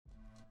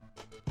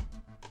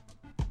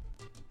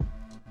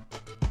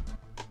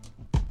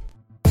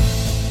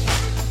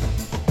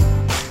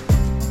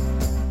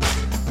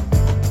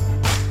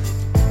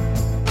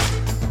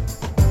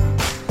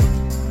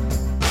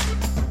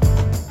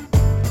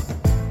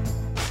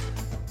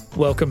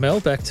Welcome, Mel,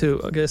 back to,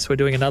 I guess we're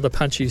doing another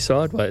Punchy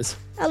Sideways.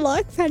 I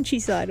like Punchy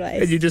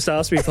Sideways. And you just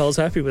asked me if I was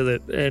happy with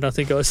it, and I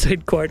think I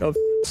said, quote, I'm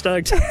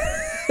stoked.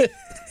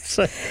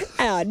 So,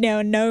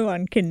 now no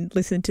one can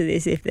listen to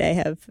this if they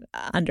have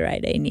under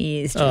 18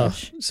 years,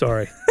 Josh.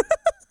 Sorry.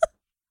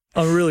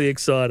 I'm really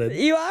excited.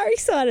 You are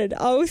excited.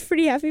 I was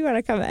pretty happy when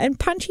I come out. And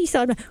Punchy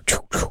Sideways.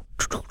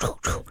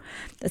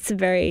 That's a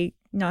very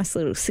nice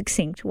little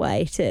succinct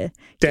way to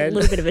get a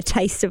little bit of a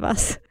taste of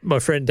us. My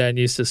friend Dan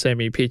used to send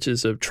me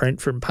pictures of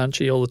Trent from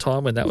Punchy all the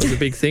time when that was a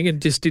big thing,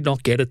 and just did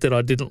not get it that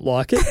I didn't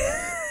like it.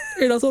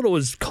 And I thought it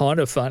was kind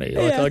of funny.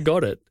 Like, I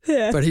got it.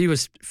 Yeah. But he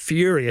was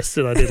furious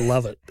that I didn't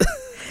love it.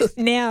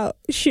 Now,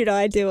 should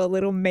I do a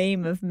little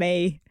meme of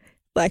me,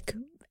 like,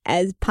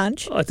 as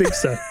Punch? I think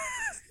so.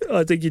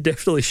 I think you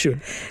definitely should.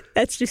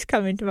 That's just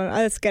coming to my mind.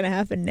 That's going to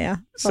happen now.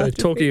 So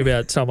talking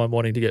about someone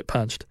wanting to get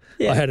punched,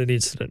 Yeah. I had an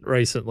incident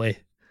recently.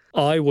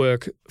 I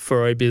work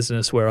for a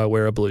business where I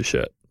wear a blue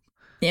shirt.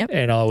 Yep.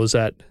 And I was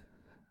at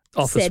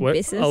Office Said Works.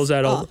 business? I was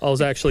at Oh. I was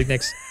actually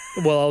next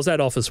I was at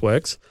Office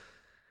Works,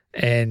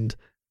 and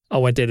I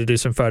went there to do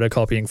some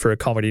photocopying for a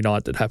comedy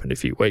night that happened a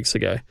few weeks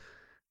ago.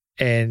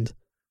 And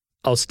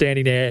I was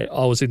standing there,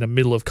 I was in the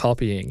middle of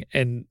copying,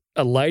 and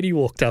a lady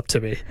walked up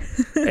to me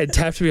and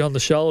tapped me on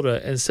the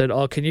shoulder and said,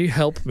 "Oh, can you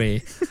help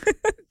me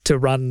to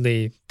run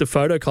the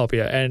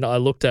photocopier?" And I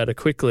looked at her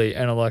quickly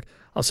and I'm like,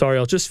 "I'm sorry,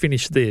 I'll just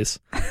finish this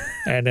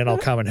and then I'll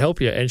come and help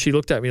you." And she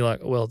looked at me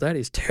like, "Well, that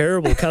is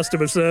terrible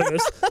customer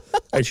service."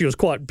 And she was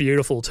quite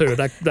beautiful too.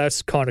 And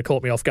that's kind of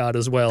caught me off guard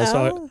as well.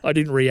 So I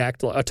didn't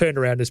react. I turned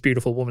around, this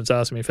beautiful woman's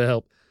asking me for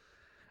help.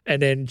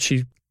 And then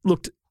she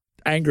looked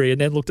angry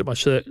and then looked at my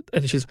shirt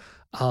and she's,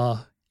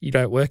 "You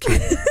don't work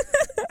here."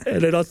 And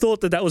then I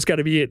thought that was going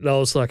to be it. And I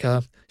was like,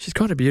 she's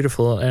kind of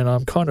beautiful and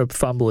I'm kind of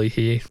fumbly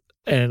here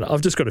and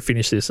I've just got to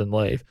finish this and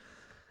leave.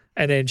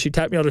 And then she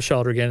tapped me on the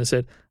shoulder again and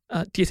said,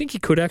 "Do you think you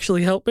could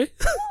actually help me?"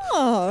 Oh,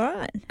 all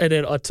right. And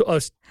then I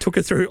took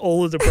her through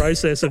all of the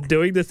process of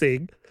doing the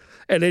thing.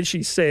 And then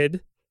she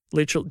said,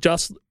 literally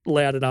just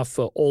loud enough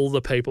for all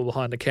the people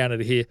behind the counter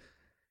to hear,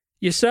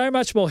 "You're so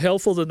much more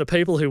helpful than the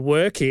people who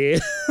work here."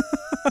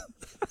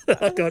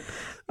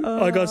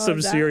 I got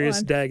some serious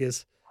one.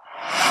 daggers.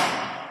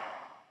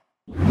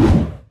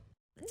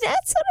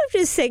 That sort of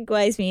just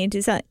segues me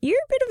into something. You're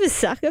a bit of a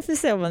sucker for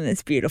someone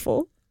that's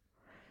beautiful.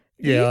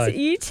 Yeah,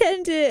 You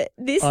tend to.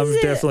 I'm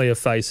definitely a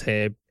face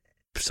hair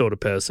sort of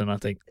person. I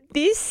think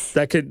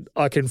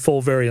I can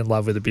fall very in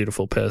love with a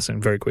beautiful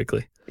person very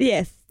quickly.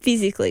 Yeah,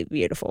 physically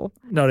beautiful.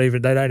 They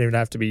don't even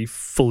have to be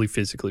fully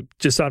physically.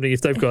 Just something,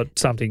 if they've got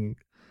something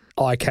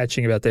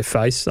eye-catching about their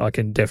face, I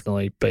can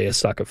definitely be a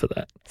sucker for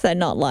that. So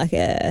not like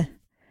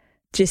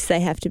just they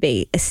have to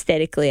be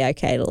aesthetically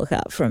okay to look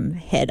up from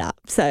head up.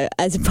 So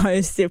as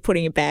opposed to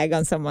putting a bag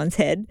on someone's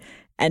head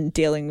and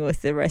dealing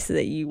with the rest of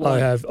it, you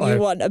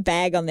want a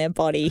bag on their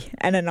body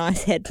and a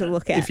nice head to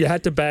look at. If you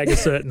had to bag a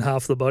certain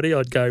half of the body,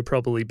 I'd go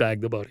probably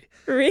bag the body.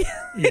 Really?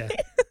 Yeah.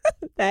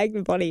 Bag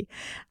the body.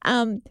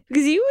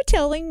 Because you were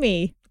telling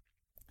me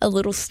a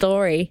little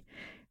story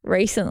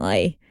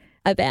recently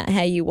about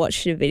how you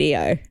watched a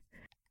video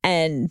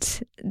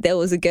and there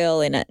was a girl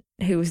in it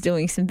who was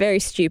doing some very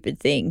stupid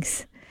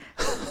things.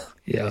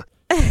 Yeah.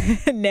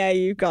 And now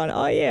you've gone,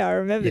 oh, yeah, I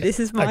remember. Yeah.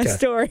 This is my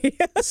story.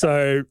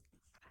 So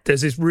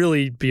there's this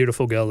really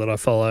beautiful girl that I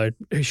follow.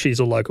 She's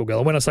a local girl.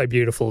 And when I say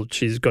beautiful,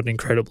 she's got an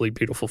incredibly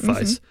beautiful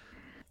face.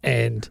 Mm-hmm.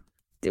 And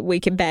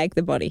we can bag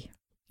the body.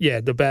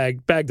 Yeah,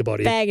 bag the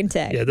body. Bag and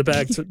tag. Yeah,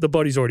 the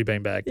body's already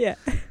been bagged. Yeah.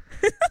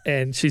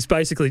 And she's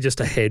basically just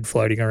a head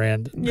floating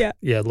around. Yeah.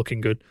 Yeah, looking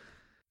good.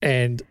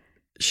 And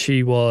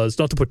she was,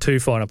 not to put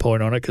too fine a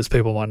point on it because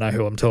people might know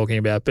who I'm talking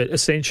about, but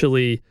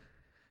essentially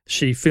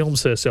she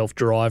films herself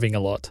driving a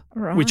lot,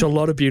 right, which a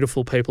lot of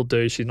beautiful people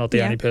do. She's not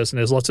the only person.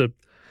 There's lots of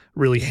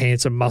really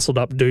handsome, muscled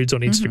up dudes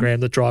on Instagram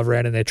that drive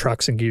around in their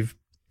trucks and give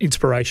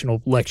inspirational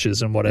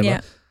lectures and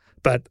whatever,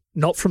 but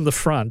not from the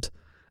front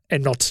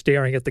and not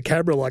staring at the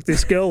camera like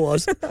this girl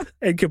was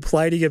and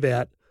complaining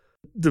about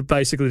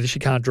basically that she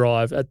can't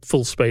drive at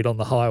full speed on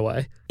the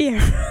highway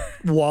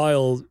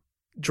while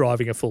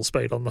driving at full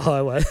speed on the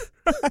highway.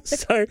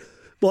 So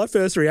my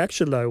first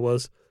reaction, though,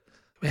 was,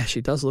 wow,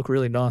 she does look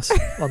really nice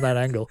on that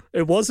angle.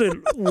 It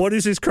wasn't, what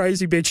is this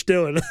crazy bitch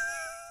doing?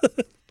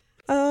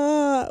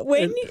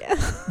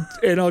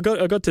 And I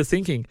got to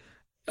thinking,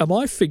 am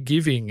I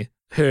forgiving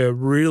her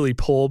really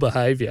poor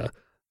behaviour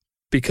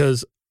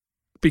because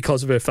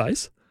of her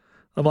face?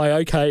 Am I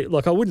okay?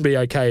 Like, I wouldn't be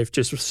okay if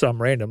just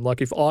some random,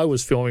 like if I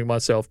was filming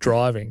myself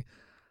driving,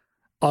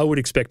 I would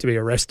expect to be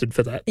arrested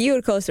for that. You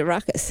would cause a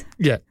ruckus.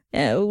 Yeah.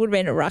 Yeah, it would have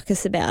been a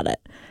ruckus about it.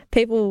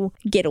 People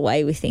get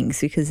away with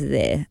things because of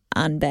their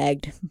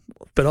unbagged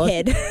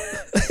head.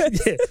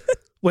 Yeah.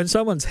 When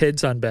someone's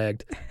head's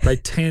unbagged, they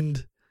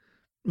tend,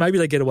 maybe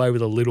they get away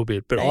with a little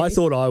bit, but I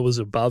thought I was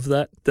above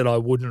that I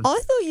wouldn't. I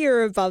thought you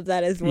were above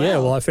that as well. Yeah,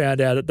 well, I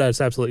found out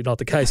that's absolutely not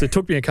the case. It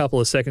took me a couple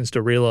of seconds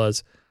to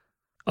realise.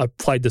 I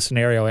played the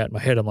scenario out in my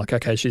head. I'm like,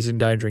 okay, she's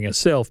endangering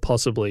herself,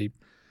 possibly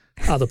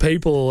other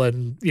people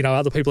and,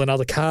 other people in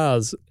other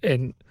cars.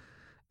 And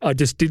I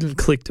just didn't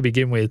click to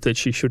begin with that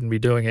she shouldn't be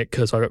doing it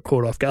because I got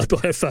caught off guard by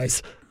her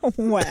face.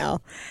 Wow.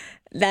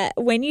 That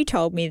when you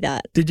told me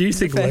that. Did you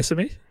think less of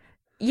me?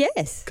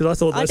 Yes. Because I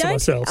thought less of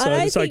myself, so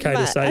it's okay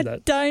to say that.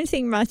 I don't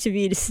think much of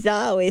you to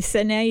start with,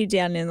 so now you're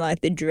down in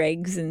like the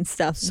dregs and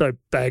stuff. So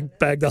bag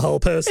the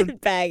whole person?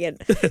 bag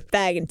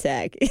and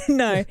tag.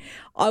 No,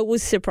 I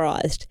was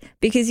surprised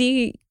because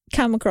you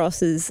come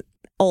across as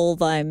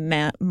although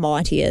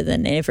mightier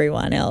than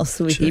everyone else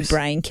with your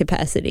brain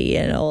capacity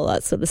and all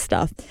that sort of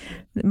stuff.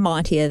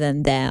 Mightier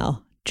than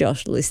thou,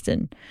 Josh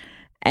Liston.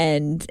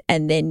 And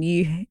then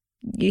you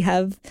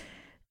have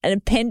an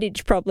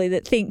appendage probably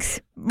that thinks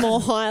more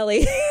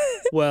highly.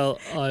 Well,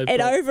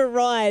 it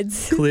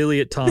overrides. Clearly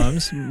at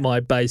times my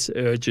base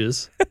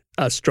urges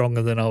are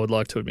stronger than I would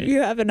like to admit.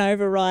 You have an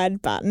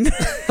override button.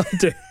 I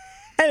do.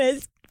 And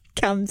it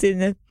comes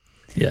in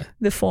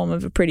the form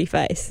of a pretty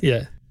face.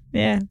 Yeah.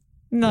 Yeah.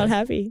 Not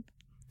happy.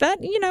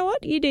 But you know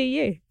what? You do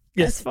you.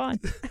 Yes. That's fine.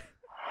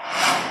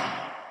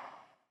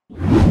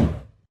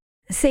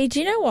 See, do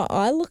you know what?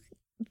 I look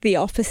the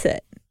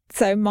opposite.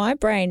 So my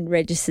brain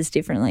registers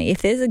differently.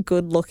 If there's a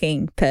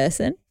good-looking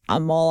person,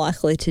 I'm more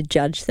likely to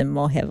judge them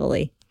more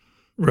heavily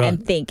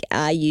and think,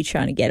 are you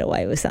trying to get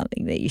away with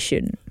something that you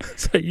shouldn't?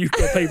 So you've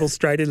got people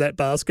straight in that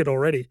basket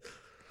already.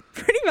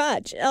 Pretty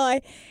much.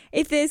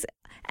 If there's,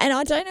 and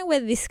I don't know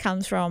whether this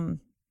comes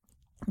from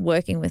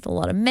working with a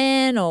lot of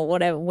men or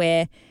whatever,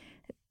 where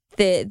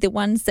the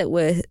ones that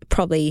were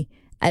probably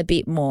a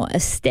bit more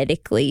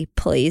aesthetically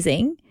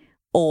pleasing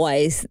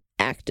always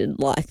acted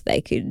like they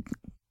could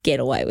get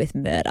away with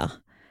murder.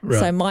 Right.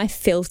 So my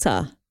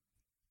filter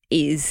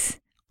is,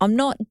 I'm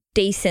not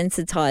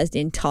desensitized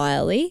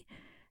entirely,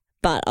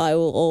 but I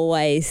will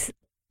always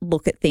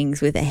look at things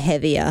with a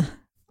heavier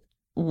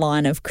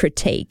line of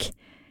critique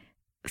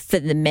for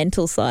the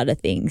mental side of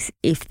things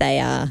if they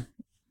are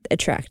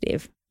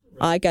attractive.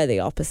 I go the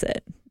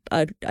opposite.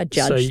 I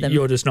judge them. So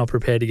you're just not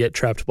prepared to get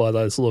trapped by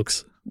those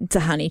looks. It's a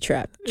honey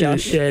trap,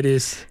 Josh. Yeah, it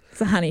is.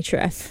 It's a honey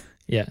trap.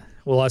 Yeah.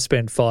 Well, I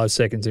spent 5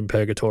 seconds in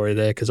purgatory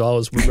there because I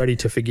was ready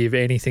to forgive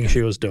anything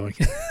she was doing.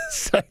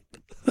 So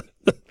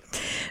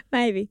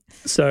maybe.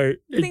 So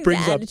it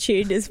brings the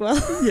attitude as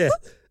well. Yeah.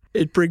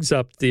 It brings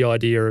up the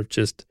idea of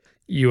just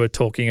you were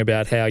talking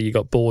about how you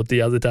got bored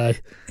the other day.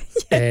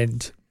 Yeah.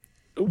 And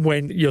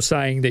when you're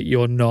saying that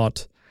you're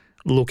not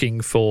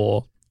looking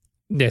for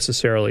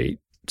necessarily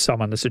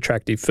someone that's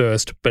attractive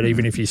first, but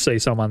even if you see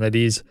someone that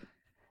is,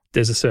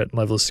 there's a certain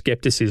level of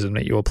skepticism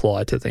that you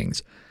apply to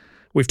things.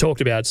 We've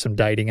talked about some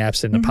dating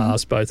apps in the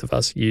past. Both of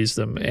us use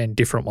them, and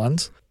different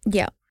ones.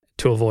 Yeah.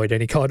 To avoid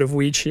any kind of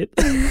weird shit.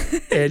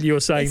 And you were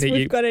saying that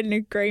we've got an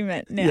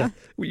agreement now. Yeah,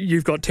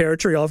 you've got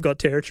territory, I've got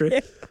territory.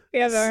 Yeah, we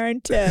have our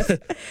own turf.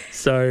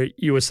 So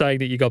you were saying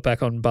that you got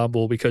back on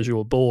Bumble because you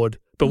were bored.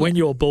 But when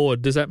you're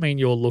bored, does that mean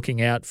you're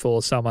looking out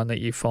for someone that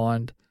you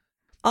find?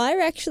 I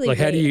actually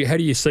how do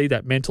you see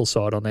that mental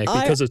side on there?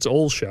 Because it's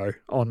all show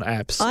on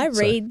apps. I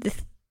read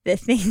the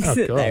things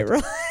that they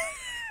write.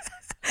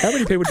 How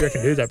many people do you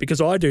reckon do that? Because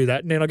I do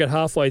that, and then I get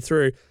halfway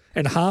through,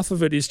 and half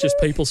of it is just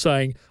people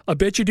saying, I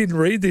bet you didn't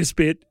read this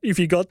bit. If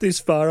you got this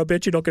far, I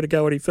bet you're not going to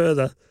go any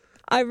further.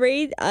 I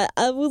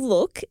will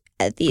look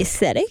at the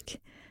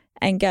aesthetic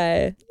and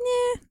go,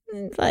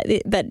 yeah, like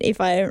this. But if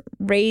I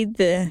read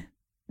the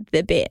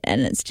bit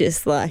and it's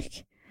just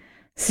like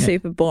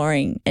super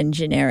boring and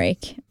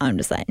generic, I'm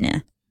just like,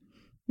 nah.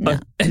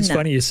 It's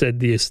funny you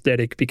said the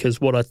aesthetic, because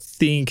what I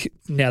think,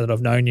 now that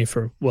I've known you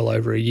for well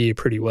over a year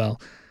pretty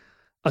well,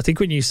 I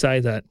think when you say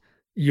that,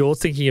 you're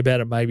thinking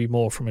about it maybe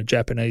more from a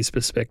Japanese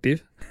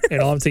perspective,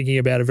 and I'm thinking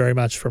about it very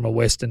much from a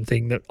Western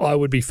thing, that I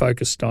would be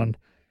focused on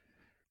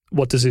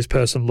what does this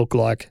person look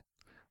like,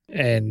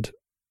 and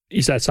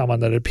is that someone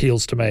that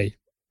appeals to me?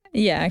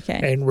 Yeah,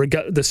 okay. And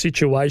the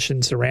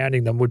situation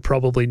surrounding them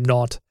wouldn't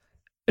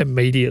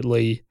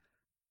immediately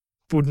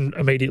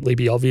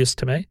be obvious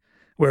to me.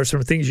 Whereas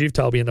from things you've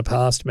told me in the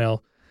past,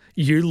 Mel,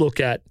 you look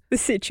at the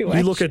situation.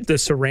 You look at the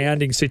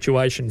surrounding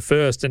situation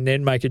first and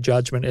then make a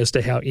judgment as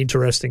to how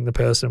interesting the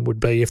person would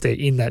be if they're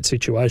in that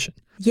situation.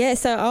 Yeah,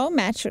 so I'll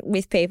match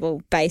with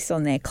people based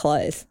on their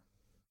clothes.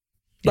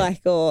 Yeah.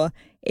 Or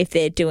if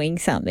they're doing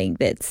something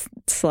that's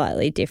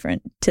slightly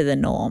different to the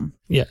norm.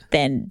 Yeah.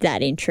 Then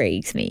that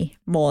intrigues me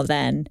more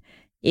than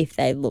if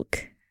they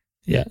look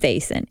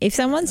decent. If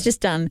someone's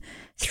just done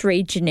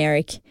 3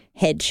 generic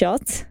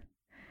headshots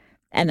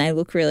and they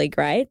look really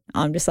great,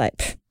 I'm just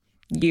like,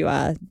 you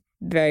are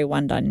very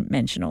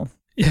one-dimensional.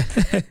 Yeah.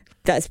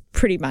 That's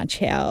pretty much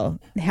how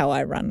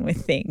I run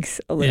with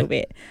things a little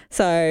bit.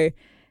 So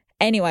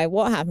anyway,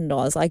 what happened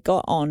was I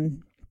got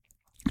on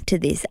to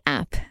this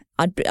app.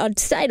 I'd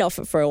stayed off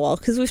it for a while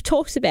because we've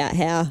talked about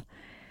how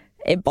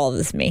it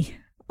bothers me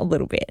a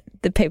little bit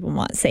that people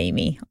might see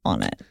me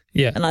on it.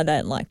 Yeah. And I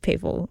don't like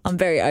people. I'm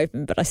very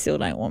open, but I still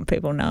don't want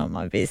people knowing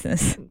my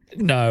business.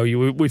 No,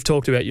 we've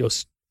talked about your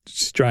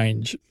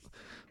strange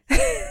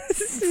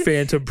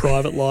phantom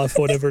private life,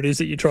 whatever it is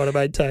that you try to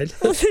maintain.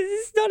 Well,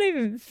 it's not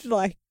even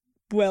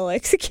well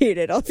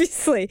executed,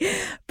 obviously.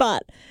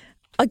 But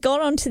I got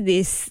onto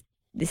this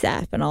this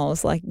app, and I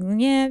was like,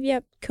 yeah,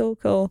 yep,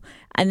 cool.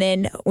 And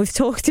then we've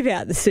talked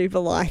about the super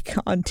like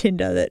on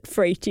Tinder that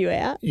freaked you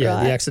out. Yeah,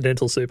 right? the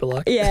accidental super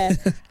like. Yeah.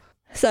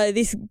 So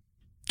this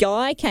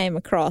guy came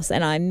across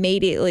and I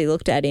immediately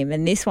looked at him,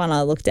 and this one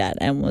I looked at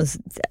and was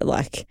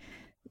like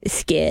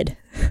scared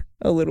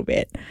a little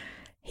bit.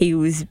 He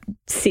was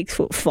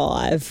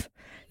 6'5".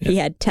 Yep. He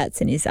had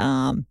tats in his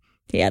arm.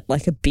 He had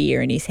like a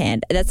beer in his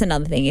hand. That's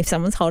another thing. If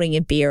someone's holding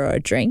a beer or a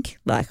drink,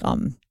 like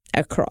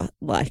across,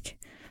 like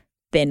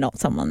they're not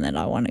someone that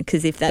I want to.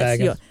 Because if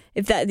that's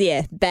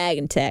bag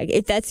and tag.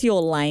 If that's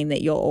your lane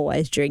that you're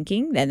always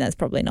drinking, then that's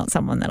probably not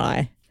someone that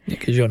I. Yeah,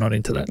 because you're not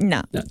into that.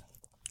 No.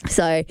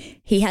 So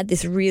he had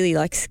this really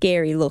like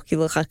scary look. He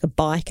looked like a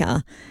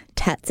biker,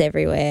 tats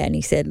everywhere, and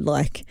he said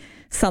like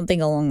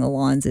something along the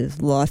lines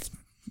of life.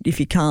 If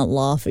you can't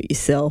laugh at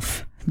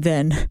yourself,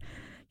 then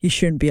you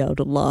shouldn't be able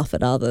to laugh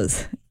at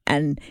others.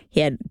 And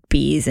he had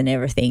beers and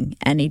everything,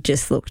 and he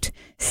just looked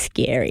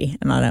scary,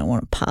 and I don't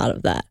want a part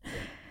of that.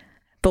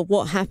 But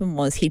what happened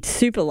was he'd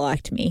super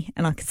liked me,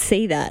 and I could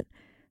see that.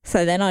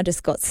 So then I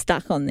just got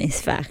stuck on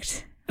this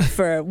fact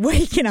for a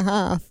week and a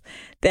half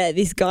that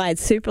this guy had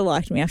super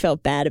liked me. I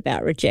felt bad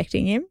about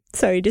rejecting him.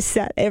 So he just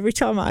sat, every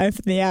time I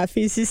opened the app,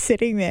 he's just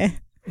sitting there.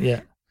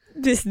 Yeah.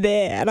 Just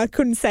there. And I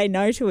couldn't say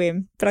no to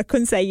him, but I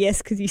couldn't say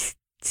yes because he's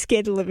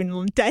scared to live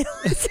in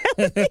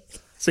daylight.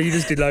 So you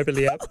just didn't open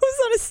the app? I was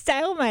on a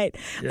stalemate.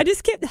 Yeah. I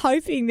just kept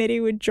hoping that he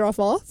would drop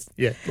off.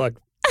 Yeah, like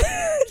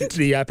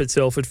the app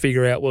itself would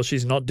figure out, well,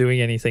 she's not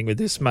doing anything with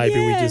this. Maybe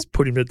we just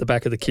put him at the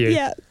back of the queue.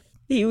 Yeah.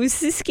 He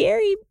was a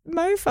scary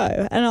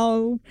mofo. And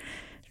I'll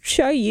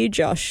show you,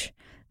 Josh,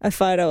 a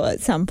photo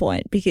at some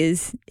point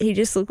because he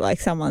just looked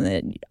like someone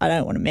that I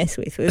don't want to mess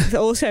with. It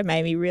also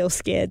made me real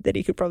scared that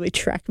he could probably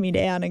track me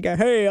down and go,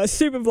 hey, I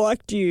super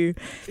liked you.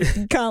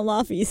 You can't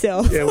laugh at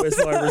yourself. Yeah, where's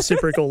my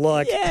reciprocal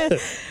like? Yeah.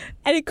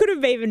 And it could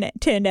have even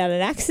turned out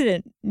an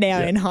accident now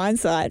in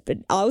hindsight, but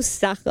I was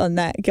stuck on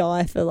that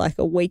guy for like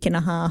a week and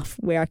a half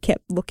where I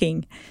kept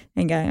looking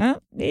and going,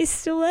 oh, he's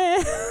still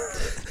there.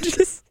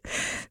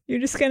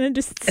 You're just going to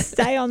just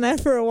stay on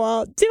that for a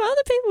while. Do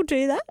other people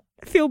do that?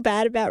 Feel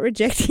bad about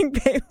rejecting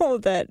people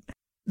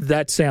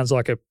that sounds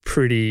like a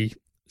pretty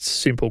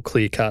simple,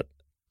 clear cut.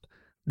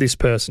 This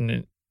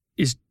person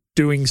is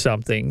doing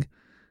something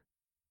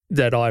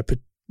that I'm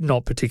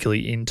not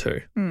particularly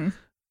into.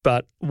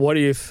 But what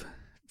if,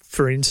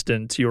 for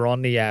instance, you're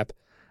on the app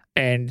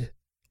and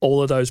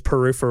all of those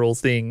peripheral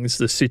things,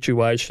 the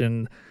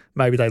situation,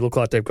 maybe they look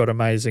like they've got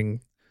amazing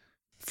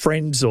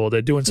friends or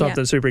they're doing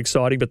something super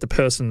exciting, but the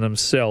person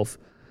themselves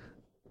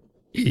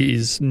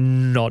is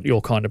not your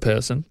kind of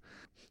person.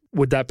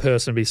 Would that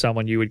person be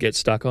someone you would get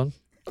stuck on?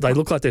 They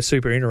look like they're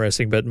super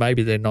interesting, but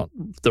maybe they're not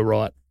the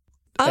right.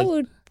 I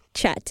would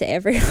chat to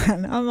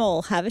everyone. I'm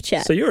all have a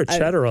chat. So you're a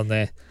chatter on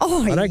there.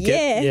 Oh, I don't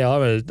get. Yeah,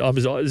 I'm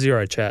a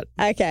zero chat.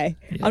 Okay.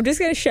 Yeah. I'm just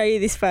going to show you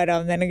this photo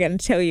and then I'm going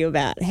to tell you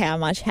about how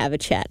much have a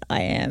chat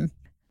I am.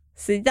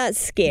 So that's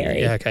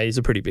scary. Yeah, okay. He's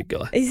a pretty big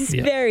guy. He's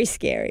very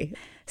scary.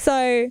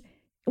 So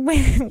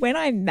when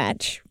I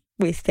match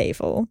with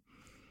people,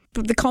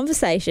 the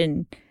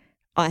conversation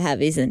I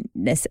have isn't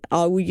necessarily,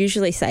 I will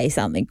usually say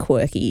something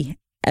quirky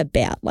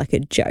about like a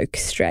joke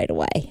straight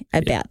away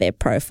about their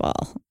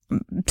profile.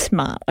 I'm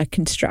smart. I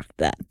construct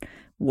that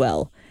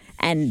well.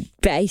 And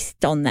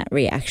based on that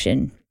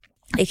reaction,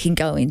 it can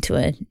go into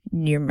a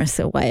numerous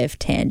way of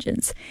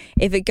tangents.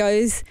 If it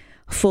goes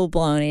full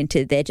blown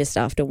into they're just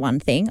after one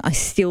thing, I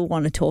still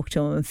want to talk to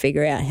them and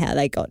figure out how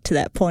they got to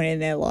that point in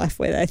their life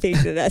where they think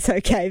that that's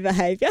okay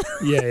behaviour.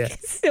 Yeah.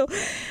 Still,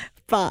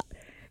 but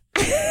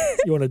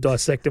you want to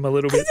dissect them a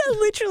little bit? I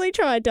literally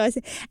try to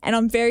dissect. And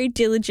I'm very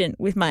diligent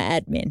with my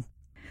admin.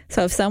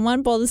 So if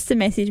someone bothers to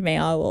message me,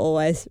 I will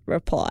always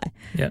reply.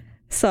 Yeah.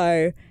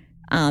 So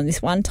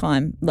this one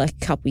time, like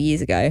a couple of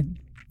years ago,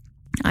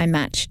 I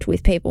matched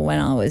with people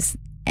when I was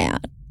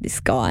out, this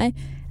guy,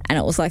 and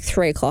it was like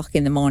 3:00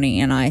 in the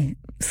morning and I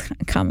was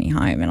coming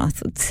home and I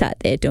sat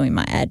there doing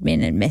my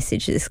admin and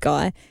messaged this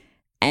guy.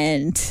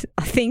 And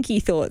I think he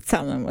thought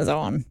something was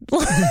on,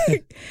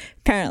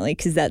 apparently,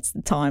 because that's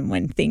the time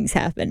when things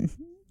happen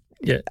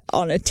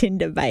on a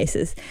Tinder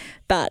basis.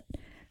 But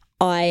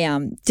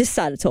I just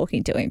started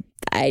talking to him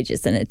for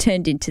ages and it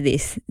turned into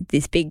this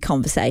big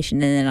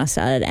conversation, and then I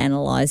started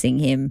analysing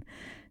him,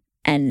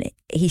 and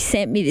he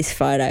sent me this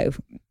photo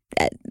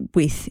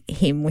with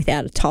him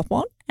without a top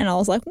on, and I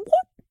was like,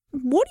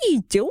 what are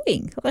you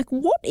doing? Like,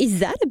 what is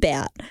that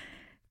about?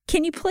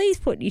 Can you please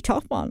put your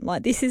top on?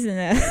 Like, this isn't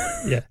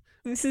a...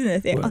 This isn't a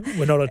thing.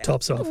 We're not at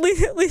tops off.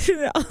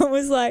 Listen, I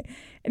was like,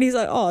 and he's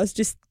like, oh, I was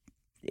just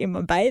in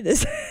my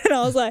bathers. And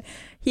I was like,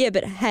 yeah,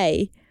 but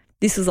hey,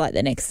 this was like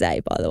the next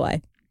day, by the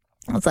way.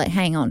 I was like,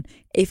 hang on.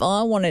 If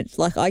I wanted,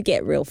 like, I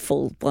get real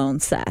full-blown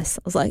sass.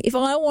 I was like, if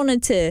I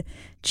wanted to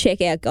check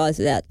out guys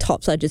without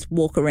tops, I'd just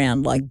walk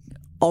around, like,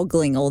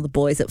 ogling all the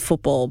boys at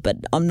football. But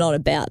I'm not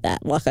about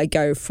that. Like, I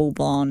go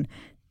full-blown,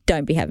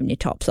 don't be having your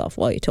tops off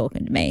while you're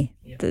talking to me.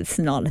 Yeah. That's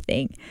not a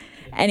thing.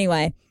 Yeah.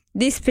 Anyway,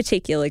 this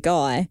particular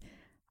guy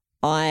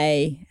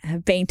I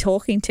have been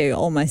talking to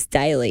almost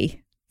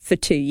daily for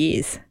 2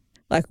 years.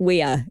 Like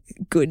we are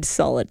good,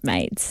 solid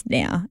mates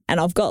now. And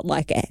I've got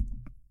like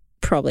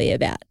probably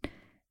about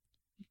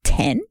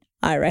 10,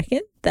 I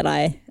reckon, that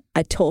I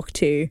talk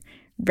to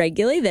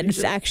regularly that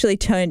it's actually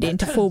turned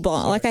into full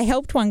blown. Like I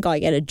helped one guy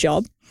get a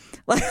job.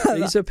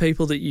 These are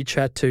people that you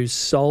chat to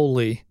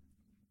solely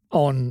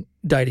on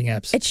dating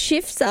apps. It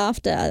shifts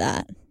after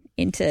that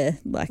into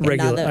like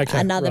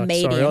another right,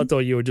 medium. Sorry, I thought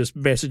you were just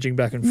messaging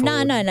back and forth.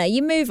 No.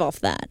 You move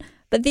off that.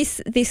 But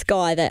this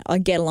guy that I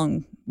get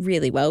along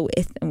really well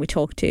with and we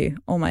talk to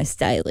almost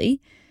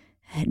daily,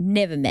 had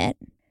never met.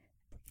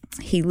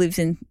 He lives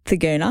in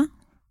Thaguna,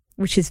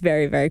 which is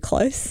very, very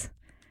close.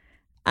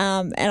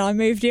 And I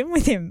moved in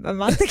with him a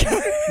month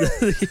ago.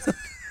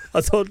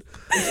 I thought,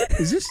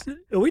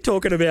 are we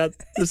talking about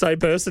the same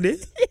person here?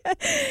 Yeah.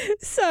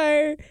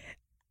 So,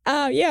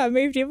 I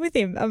moved in with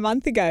him a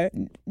month ago,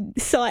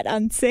 sight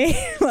unseen.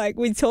 Like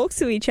we talked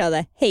to each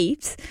other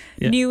heaps,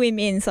 knew him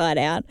inside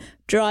out,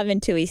 driving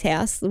to his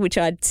house, which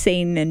I'd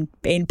seen and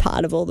been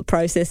part of all the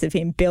process of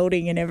him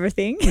building and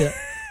everything. Yeah.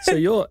 So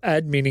you're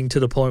adminning to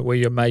the point where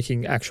you're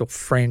making actual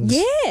friends,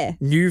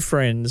 new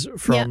friends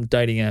from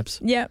dating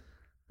apps. Yep.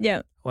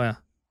 Wow.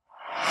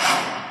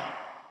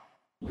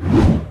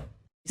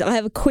 So I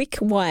have a quick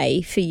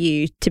way for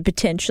you to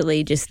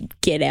potentially just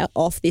get out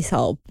off this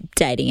whole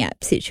dating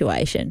app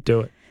situation.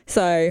 Do it.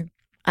 So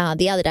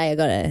the other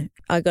day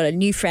I got a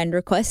new friend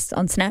request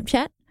on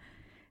Snapchat,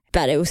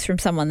 but it was from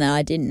someone that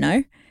I didn't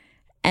know,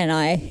 and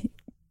I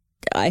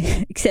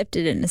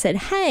accepted it and I said,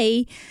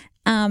 "Hey,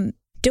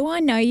 do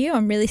I know you?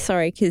 I'm really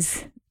sorry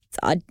because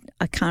I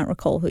can't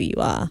recall who you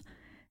are."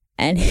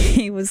 And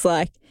he was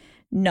like,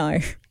 "No,"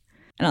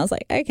 and I was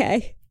like,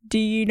 "Okay, do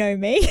you know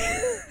me?"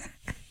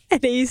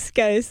 And he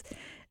goes,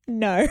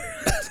 "No."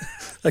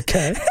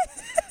 Okay. And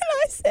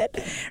I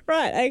said,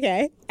 "Right,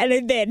 okay."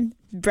 And then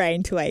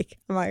brain tweak.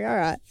 I'm like, all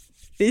right,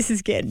 this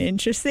is getting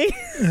interesting.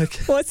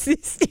 Okay. What's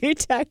this new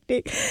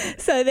tactic?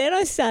 So then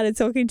I started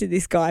talking to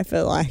this guy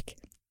for like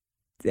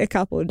a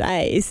couple of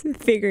days,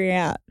 figuring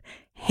out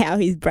how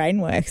his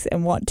brain works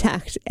and what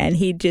tact. And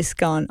he'd just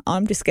gone,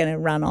 I'm just going to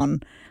run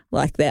on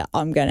like that.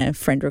 I'm going to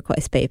friend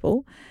request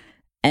people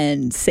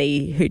and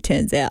see who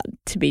turns out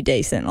to be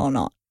decent or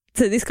not.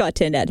 So this guy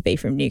turned out to be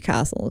from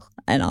Newcastle,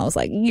 and I was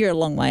like, "You're a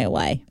long way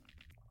away."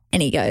 And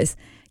he goes,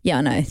 "Yeah,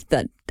 I know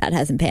that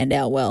hasn't panned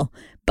out well,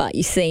 but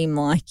you seem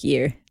like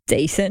you're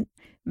decent.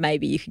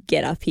 Maybe you could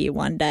get up here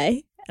one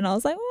day." And I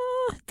was like,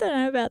 "Oh, I don't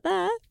know about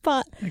that."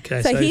 But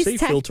okay, so is he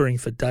filtering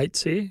for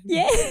dates here?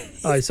 Yeah.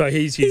 Oh, so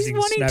he's using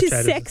wanting Snapchat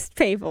to sex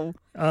people.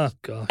 Oh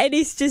god. And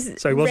he's just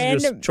so he wasn't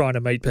just trying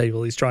to meet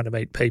people. He's trying to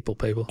meet people.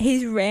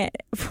 He's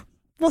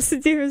What's the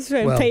difference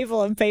between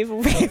people and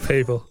people?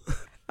 People.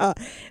 Oh,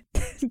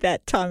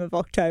 that time of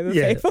October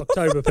yeah, people.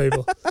 October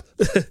people.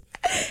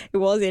 It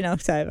was in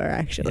October,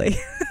 actually.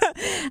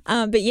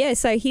 But yeah,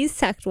 so his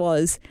tact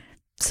was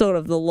sort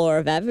of the law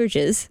of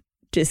averages.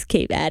 Just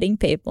keep adding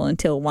people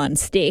until one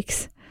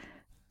sticks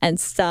and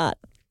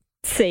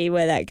see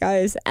where that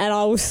goes. And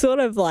I was sort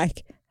of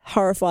like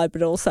horrified,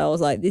 but also I was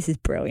like, this is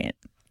brilliant.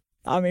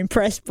 I'm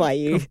impressed by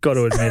you. I've got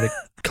to admit, it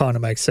kind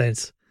of makes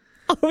sense.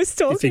 I was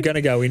talking. If you're going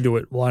to go into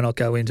it, why not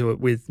go into it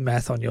with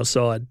math on your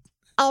side?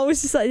 I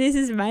was just like, this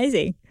is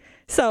amazing.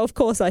 So, of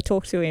course, I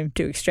talked to him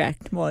to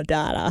extract more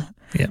data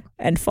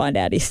and find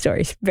out his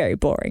story's very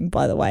boring,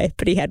 by the way.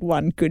 But he had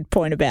one good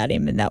point about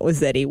him, and that was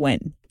that he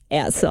went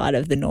outside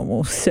of the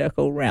normal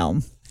circle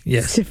realm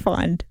to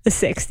find a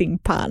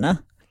sexting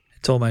partner.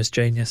 It's almost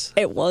genius.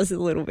 It was a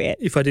little bit.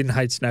 If I didn't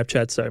hate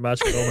Snapchat so much,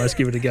 I'd almost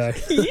give it a go.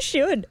 You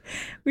should.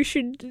 We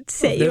should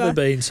set you up. I've never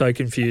been so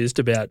confused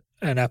about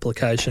an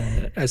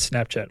application as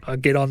Snapchat. I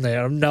get on there,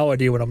 I have no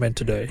idea what I'm meant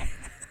to do.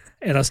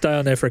 And I stay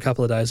on there for a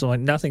couple of days. I'm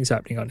like, nothing's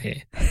happening on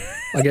here.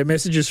 I get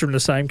messages from the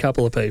same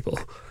couple of people.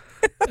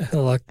 And I'm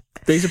like,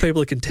 these are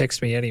people who can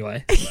text me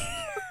anyway.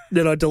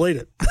 Then I delete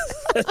it.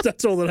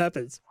 That's all that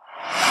happens.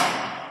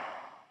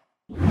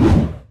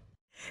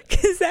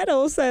 Because that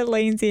also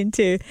leans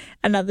into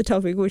another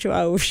topic which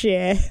I will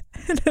share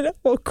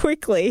more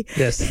quickly.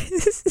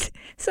 Yes.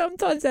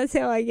 Sometimes that's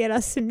how I get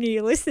us some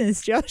new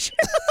listeners, Josh.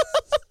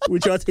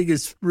 Which I think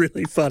is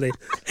really funny.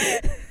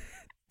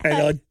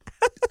 And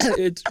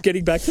it's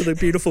getting back to the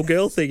beautiful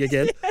girl thing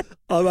again.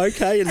 I'm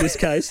okay in this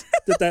case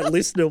that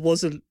listener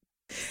wasn't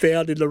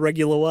found in a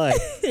regular way.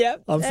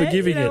 Yep. I'm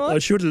forgiving it. What? I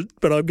shouldn't,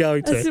 but I'm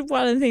going to. This is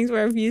one of the things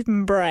where I've used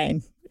my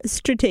brain.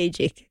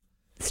 Strategic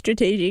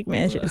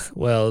measures.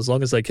 Well, as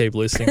long as they keep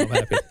listening, I'm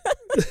happy.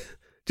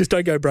 Just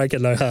don't go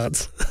breaking no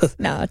hearts.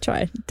 No, I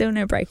try. Do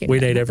no breaking. We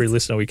need every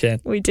listener we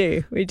can. We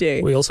do.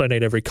 We also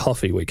need every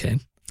coffee we can.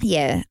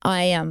 Yeah.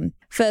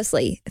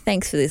 Firstly,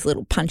 thanks for this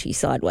little punchy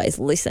sideways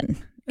listen.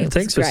 And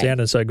thanks for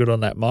sounding so good on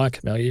that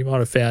mic, Mel. You might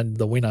have found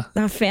the winner.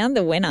 I found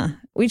the winner,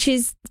 which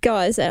is,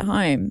 guys at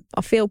home,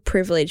 I feel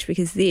privileged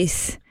because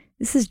this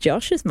is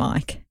Josh's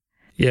mic.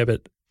 Yeah,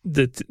 but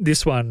that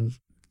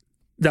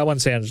one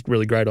sounds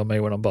really great on me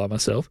when I'm by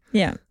myself.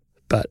 Yeah.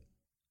 But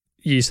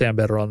you sound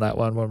better on that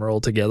one when we're all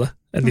together.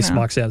 And this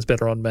mic sounds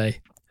better on me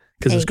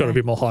because it's got a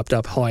bit more hyped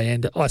up, high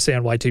end. I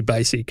sound way too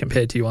bassy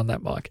compared to you on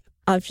that mic.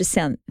 I've just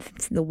found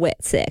the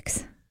wet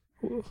sex.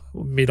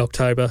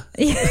 Mid-October.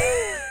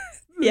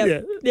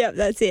 Yep,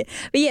 that's it.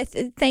 But yes,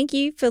 thank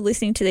you for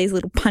listening to these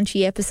little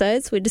punchy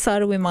episodes. We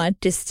decided we might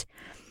just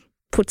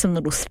put some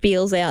little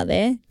spiels out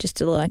there just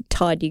to like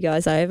tide you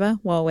guys over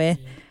while we're...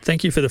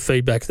 Thank you for the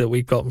feedback that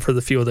we've gotten for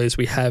the few of these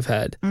we have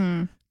had.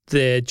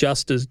 They're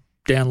just as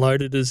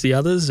downloaded as the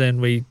others,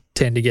 and we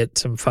tend to get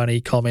some funny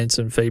comments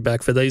and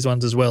feedback for these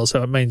ones as well.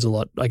 So it means a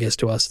lot, I guess,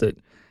 to us that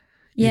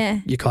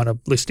you're kind of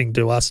listening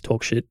to us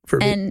talk shit for a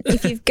bit. And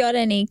if you've got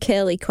any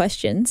curly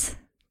questions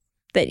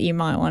that you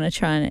might want to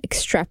try and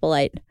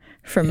extrapolate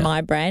from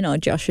my brain or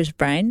Josh's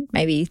brain,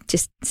 maybe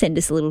just send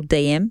us a little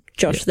DM.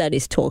 Josh, that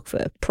is talk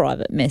for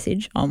private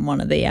message on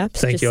one of the apps.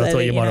 Thank you. I thought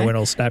you might have went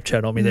all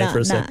Snapchat on me there for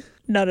a sec.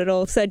 Not at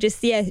all. So just,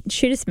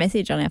 shoot us a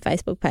message on our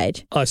Facebook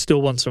page. I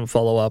still want some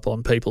follow-up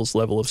on people's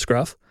level of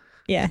scruff.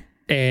 Yeah.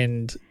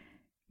 And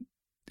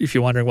if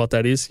you're wondering what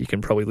that is, you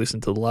can probably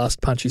listen to the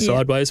last Punchy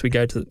Sideways. We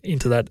go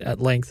into that at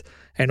length.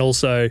 And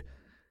also,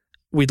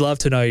 we'd love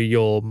to know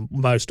your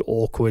most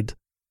awkward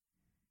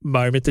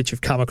moment that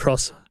you've come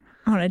across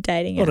on a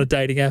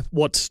dating app.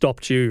 What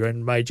stopped you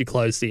and made you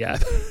close the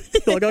app?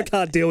 You're like, I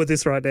can't deal with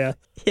this right now.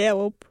 Yeah,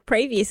 well,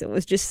 previous it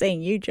was just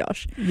seeing you,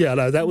 Josh. Yeah,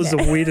 no, that was the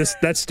weirdest.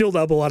 That's still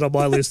number one on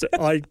my list.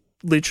 I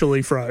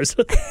literally froze.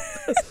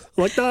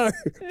 Like, no,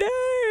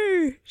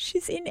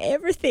 she's in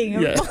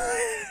everything. Yeah.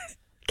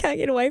 Can't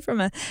get away from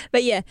her.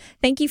 But yeah,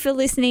 thank you for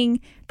listening.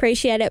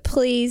 Appreciate it.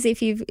 Please,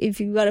 if you've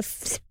got a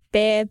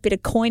spare bit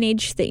of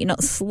coinage that you're not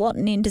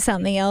slotting into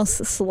something else,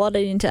 slot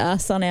it into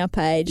us on our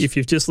page. If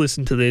you've just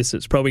listened to this,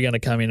 it's probably going to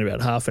come in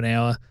about half an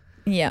hour.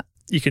 Yeah.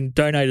 You can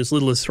donate as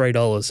little as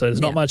 $3, so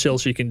there's not much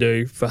else you can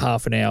do for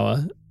half an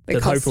hour.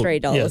 It costs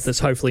 $3. Yeah, that's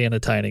hopefully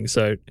entertaining.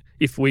 So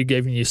if we're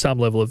giving you some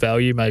level of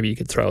value, maybe you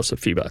could throw us a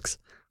few bucks.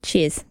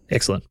 Cheers.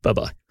 Excellent.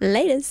 Bye-bye.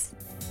 Laters.